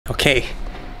Okay,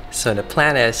 so the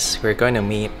plan is we're going to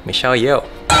meet Michelle Yeoh.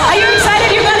 Are you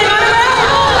excited? You got an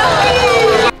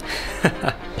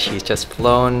autograph? She's just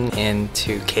flown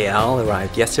into KL,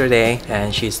 arrived yesterday,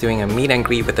 and she's doing a meet and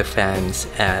greet with the fans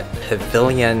at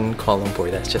Pavilion Kuala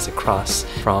Lumpur. That's just across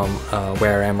from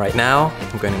where I am right now.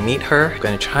 I'm going to meet her. I'm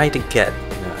going to try to get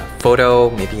a photo,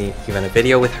 maybe even a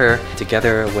video with her,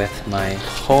 together with my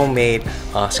homemade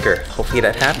Oscar. Hopefully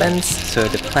that happens. So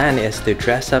the plan is to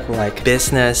dress up like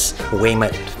business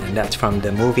Weymouth, and that's from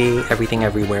the movie Everything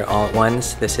Everywhere All at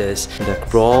Once. This is the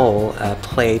role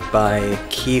played by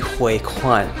Ki Hui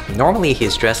Kwan. Normally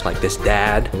he's dressed like this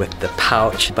dad with the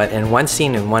pouch, but in one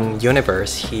scene in one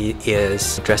universe he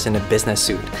is dressed in a business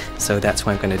suit. So that's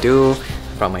what I'm gonna do.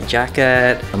 Brought my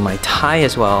jacket, my tie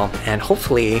as well, and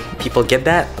hopefully people get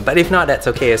that. But if not, that's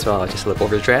okay as well. I'll just look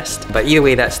overdressed. But either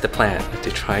way, that's the plan,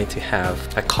 to try to have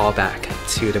a callback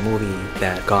to the movie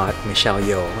that got Michelle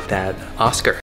Yeoh that Oscar.